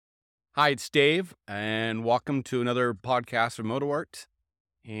Hi, it's Dave, and welcome to another podcast of Moto Art.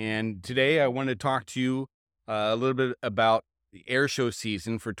 And today I want to talk to you a little bit about the air show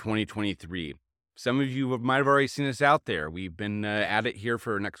season for 2023. Some of you might have already seen us out there. We've been at it here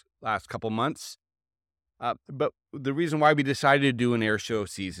for the last couple months. But the reason why we decided to do an air show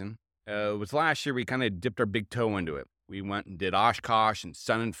season was last year we kind of dipped our big toe into it. We went and did Oshkosh and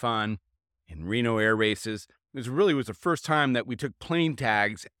Sun and Fun and Reno air races. This really was the first time that we took plane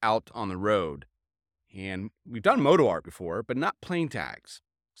tags out on the road. And we've done moto art before, but not plane tags.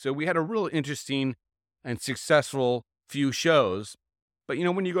 So we had a real interesting and successful few shows. But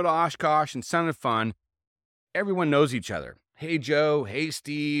when you go to Oshkosh and Sun and Fun, everyone knows each other. Hey, Joe. Hey,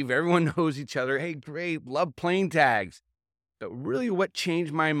 Steve. Everyone knows each other. Hey, great. Love plane tags. But really what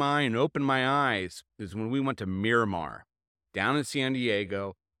changed my mind and opened my eyes is when we went to Miramar down in San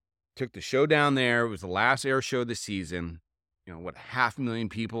Diego. Took the show down there. It was the last air show of the season. 500,000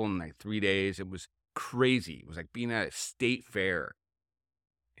 people in like 3 days. It was crazy. It was like being at a state fair.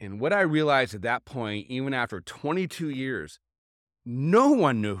 And what I realized at that point, even after 22 years, no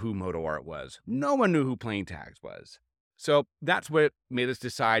one knew who Moto Art was. No one knew who Plane Tags was. So that's what made us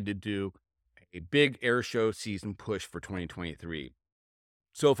decide to do a big air show season push for 2023.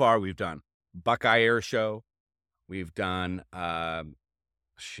 So far, we've done Buckeye Air Show. We've done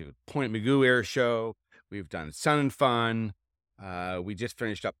Point Mugu Air Show. We've done Sun and Fun. We just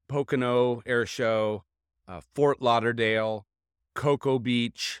finished up Pocono Air Show, Fort Lauderdale, Cocoa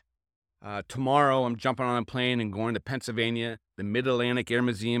Beach. Tomorrow, I'm jumping on a plane and going to Pennsylvania. The Mid-Atlantic Air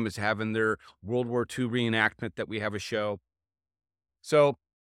Museum is having their World War II reenactment that we have a show. So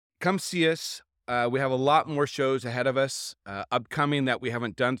come see us. We have a lot more shows ahead of us. Upcoming that we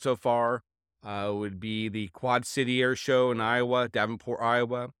haven't done so far would be the Quad City Air Show in Iowa, Davenport,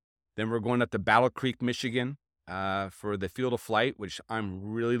 Iowa. Then we're going up to Battle Creek, Michigan for the Field of Flight, which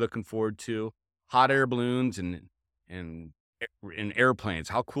I'm really looking forward to. Hot air balloons and airplanes.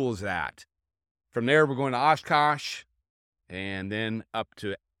 How cool is that? From there, we're going to Oshkosh and then up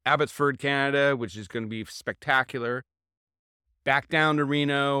to Abbotsford, Canada, which is going to be spectacular. Back down to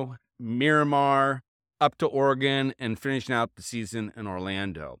Reno, Miramar, up to Oregon, and finishing out the season in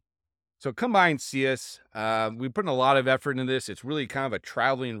Orlando. So come by and see us. We put in a lot of effort into this. It's really kind of a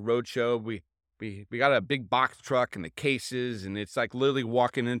traveling road show. We got a big box truck and the cases, and it's like literally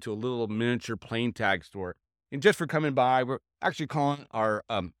walking into a little miniature plane tag store. And just for coming by, we're actually calling our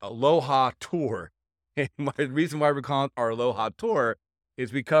Aloha Tour. And the reason why we're calling it our Aloha Tour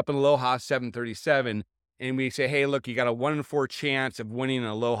is we cut up an Aloha 737, and we say, hey, look, you got a 1 in 4 chance of winning an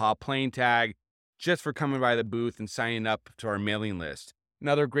Aloha plane tag just for coming by the booth and signing up to our mailing list. And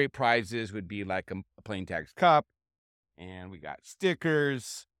other great prizes would be like a Plane Tags cup, and we got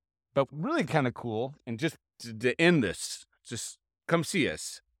stickers, but really kind of cool. And just to end this, just come see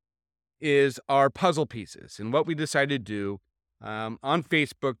us, is our puzzle pieces. And what we decided to do, on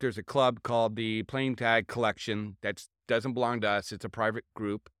Facebook, there's a club called the Plane Tag Collection that doesn't belong to us. It's a private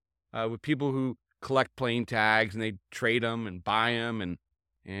group with people who collect plane tags, and they trade them and buy them, and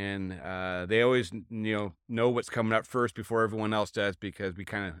they always, know what's coming up first before everyone else does, because we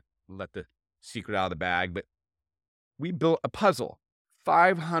kind of let the secret out of the bag. But we built a puzzle,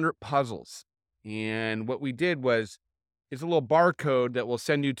 500 puzzles. And what we did was, it's a little barcode that will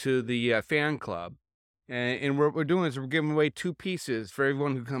send you to the fan club. And what we're doing is we're giving away 2 pieces for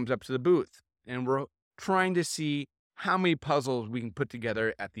everyone who comes up to the booth. And we're trying to see how many puzzles we can put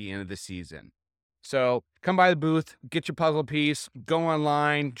together at the end of the season. So come by the booth, get your puzzle piece, go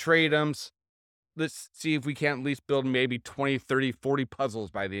online, trade them. Let's see if we can't at least build maybe 20, 30, 40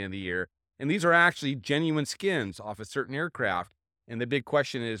 puzzles by the end of the year. And these are actually genuine skins off a certain aircraft. And the big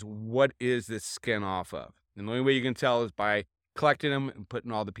question is, what is this skin off of? And the only way you can tell is by collecting them and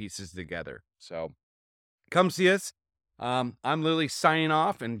putting all the pieces together. So come see us. I'm literally signing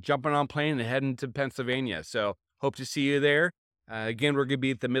off and jumping on a plane and heading to Pennsylvania. So hope to see you there. Again, we're going to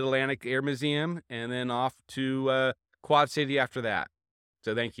be at the Mid-Atlantic Air Museum and then off to Quad City after that.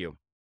 So thank you.